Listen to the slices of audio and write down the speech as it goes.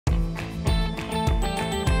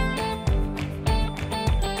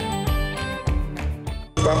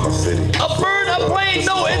A bird, a plane,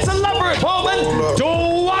 no, it's a leopard. 朋友们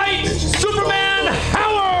 ，Dwight Superman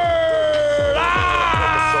Howard 啊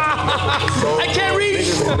 ，I can't reach.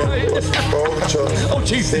 Oh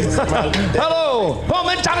jeez. Hello， 朋友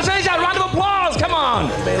们，掌声一下 ，round of applause. Come on.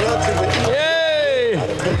 Yay.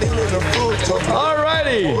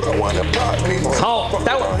 Alrighty. 好，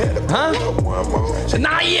待会啊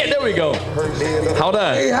 ，Not yet. There we go. 好的。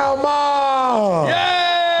Hey, Halma. Yay.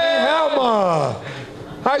 Hey, Halma.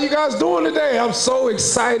 How you guys doing today? I'm so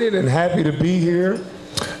excited and happy to be here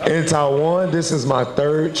in Taiwan. This is my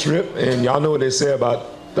third trip, and y'all know what they say about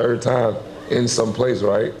third time in some place,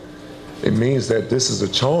 right? It means that this is a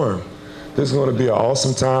charm. This is going to be an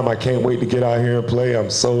awesome time. I can't wait to get out here and play.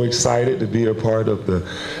 I'm so excited to be a part of the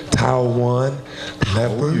Taiwan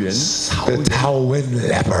Leopards. The Taiwan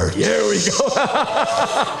Leopards. Here we go.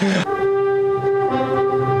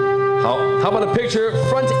 好 ，How about a picture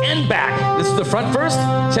front and back? This is the front first.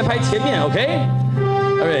 先拍前面 ，OK?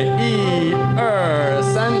 Okay,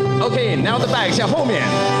 1、2、3 OK, now the back 向后面。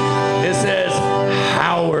This is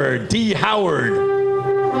Howard, D. Howard.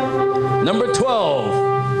 Number 12.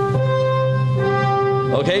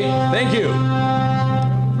 OK, thank you.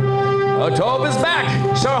 12 is back.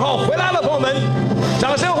 12号回来了，朋友们，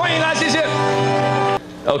掌声欢迎他，谢谢。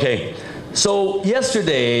OK. So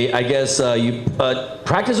yesterday, I guess you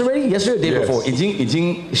practiced already. Yesterday, or the day before, 已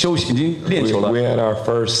经休息，已经练球了。We had our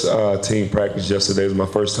first team practice yesterday. It was my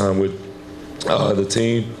first time with the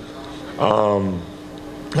team.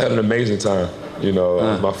 Had an amazing time. You know, it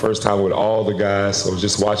was my first time with all the guys. So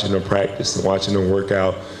just watching them practice and watching them work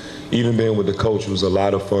out. Even being with the coach was a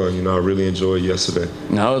lot of fun. You know, I really enjoyed yesterday.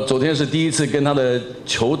 然后昨天是第一次跟他的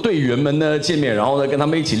球队员们呢见面，然后呢跟他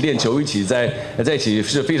们一起练球，一起在一起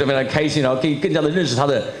是非常非常开心，然后可以更加的认识他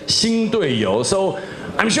的新队友。So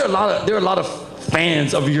I'm sure there are a lot of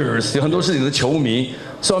fans of yours， 有很多是你的球迷。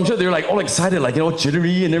So I'm sure they're like all excited, like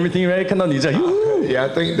jittery and everything, right? 看到你这样。Yeah, I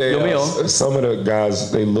think they. 有没有 some of the guys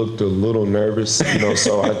they looked a little nervous, you know.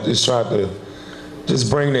 So I just tried to.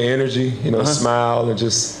 Just bring the energy, you know, smile and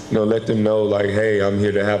just, you know, let them know like, hey, I'm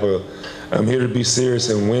here to be serious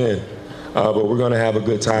and win. But we're going to have a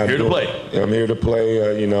good time. Here to play. I'm here to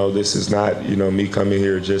play. You know, this is not, you know, me coming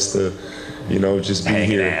here just to, you know, just be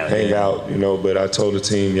here, hang out, you know. But I told the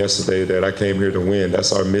team yesterday that I came here to win.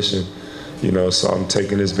 That's our mission, you know. So I'm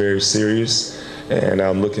taking this very serious, and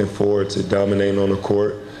I'm looking forward to dominating on the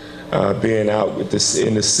court, being out with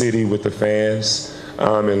in the city with the fans.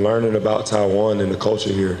 And learning about Taiwan and the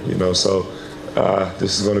culture here, you know, so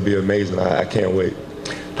this is going to be amazing. I can't wait.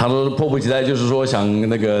 他说迫不及待，就是说想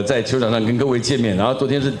那个在球场上跟各位见面。然后昨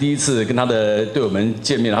天是第一次跟他的队友们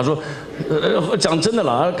见面。他说，讲真的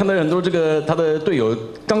啦，看到很多这个他的队友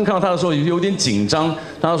刚看到他的时候有点紧张。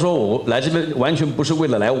他说我来这边完全不是为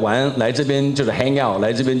了来玩，来这边就是 hang out，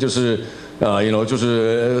 来这边就是you know 就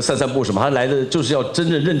是散散步什么。他来的就是要真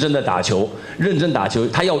正认真的打球，认真打球，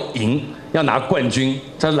他要赢。要拿冠军，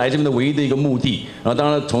他是来这边的唯一的一个目的。然后当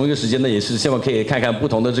然同一个时间呢，也是希望可以看看不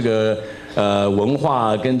同的这个文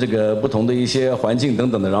化跟这个不同的一些环境等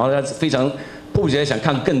等的。然后他非常迫不及待想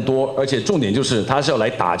看更多，而且重点就是他是要来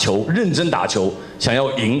打球，认真打球，想要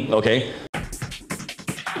赢。OK。